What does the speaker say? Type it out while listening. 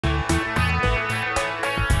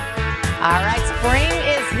All right, spring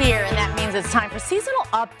is here, and that means it's time for seasonal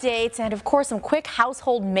updates and, of course, some quick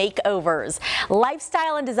household makeovers.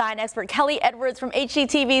 Lifestyle and design expert Kelly Edwards from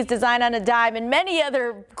HGTV's Design on a Dime and many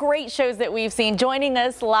other great shows that we've seen joining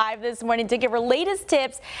us live this morning to give her latest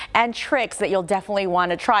tips and tricks that you'll definitely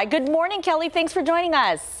want to try. Good morning, Kelly. Thanks for joining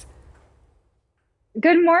us.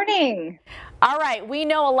 Good morning. All right, we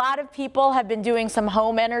know a lot of people have been doing some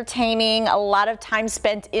home entertaining, a lot of time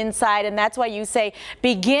spent inside, and that's why you say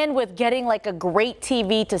begin with getting like a great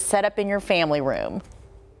TV to set up in your family room.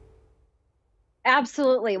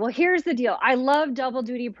 Absolutely. Well, here's the deal. I love double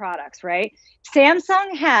duty products, right?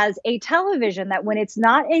 Samsung has a television that when it's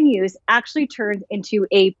not in use actually turns into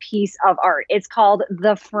a piece of art. It's called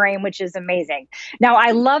The Frame, which is amazing. Now, I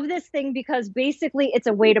love this thing because basically it's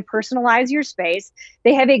a way to personalize your space.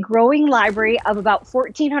 They have a growing library of about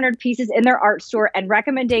 1,400 pieces in their art store and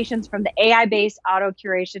recommendations from the AI-based auto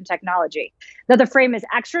curation technology. Now, the frame is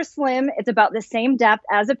extra slim. It's about the same depth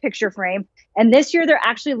as a picture frame. And this year, they're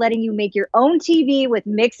actually letting you make your own TV with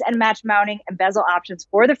mix and match mounting and bezel options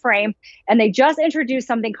for the frame. And they just introduced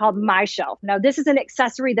something called My Shelf. Now, this is an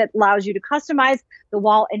accessory that allows you to customize the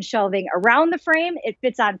wall and shelving around the frame. It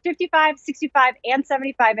fits on 55, 65, and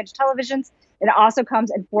 75-inch televisions. It also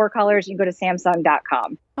comes in 4 colors. You can go to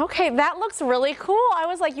Samsung.com. Okay, that looks really cool. I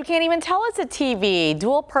was like, you can't even tell it's a TV.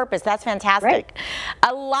 Dual purpose. That's fantastic. Right.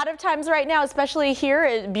 A lot of times right now, especially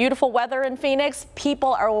here, beautiful weather in Phoenix,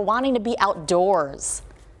 people are wanting to be outdoors.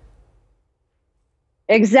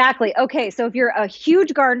 Exactly. Okay, so if you're a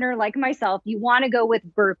huge gardener like myself, you want to go with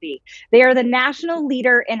Burpee. They are the national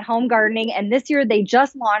leader in home gardening, and this year they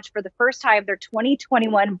just launched for the first time their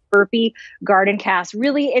 2021 Burpee Garden Cast.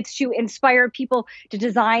 Really, it's to inspire people to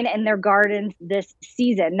design in their gardens this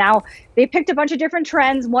season. Now, they picked a bunch of different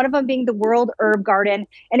trends, one of them being the World Herb Garden,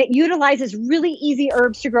 and it utilizes really easy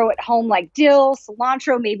herbs to grow at home like dill,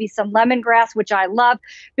 cilantro, maybe some lemongrass, which I love.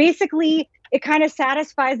 Basically, it kind of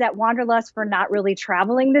satisfies that wanderlust for not really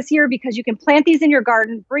traveling this year because you can plant these in your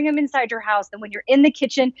garden, bring them inside your house. And when you're in the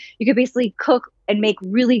kitchen, you can basically cook and make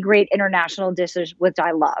really great international dishes, which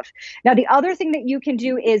I love. Now, the other thing that you can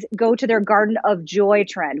do is go to their Garden of Joy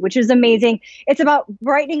trend, which is amazing. It's about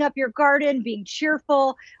brightening up your garden, being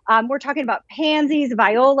cheerful. We're talking about pansies,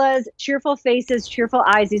 violas, cheerful faces, cheerful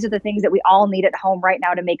eyes. These are the things that we all need at home right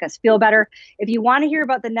now to make us feel better. If you want to hear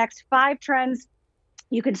about the next 5 trends,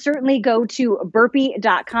 you can certainly go to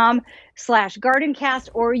burpee.com/gardencast,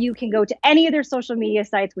 or you can go to any of their social media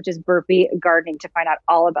sites, which is Burpee Gardening, to find out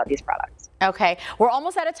all about these products. Okay, we're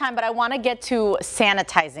almost out of time, but I want to get to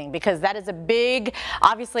sanitizing because that is a big,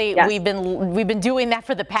 obviously, yes. We've been doing that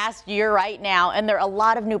for the past year right now, and there are a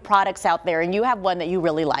lot of new products out there, and you have one that you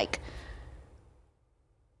really like.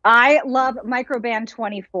 I love Microban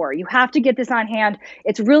 24. You have to get this on hand.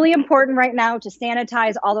 It's really important right now to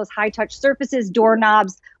sanitize all those high-touch surfaces,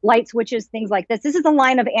 doorknobs, light switches, things like this. This is a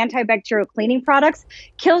line of antibacterial cleaning products.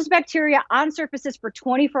 Kills bacteria on surfaces for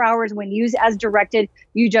 24 hours when used as directed.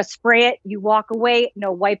 You just spray it, you walk away,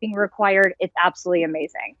 no wiping required. It's absolutely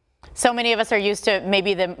amazing. So many of us are used to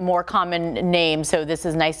maybe the more common name, so this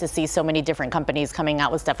is nice to see so many different companies coming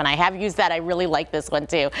out with stuff, and I have used that. I really like this one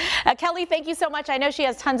too. Kelly, thank you so much. I know she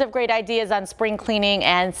has tons of great ideas on spring cleaning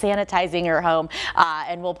and sanitizing your home,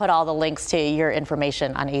 and we'll put all the links to your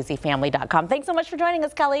information on azfamily.com. Thanks so much for joining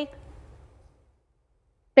us, Kelly.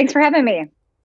 Thanks for having me.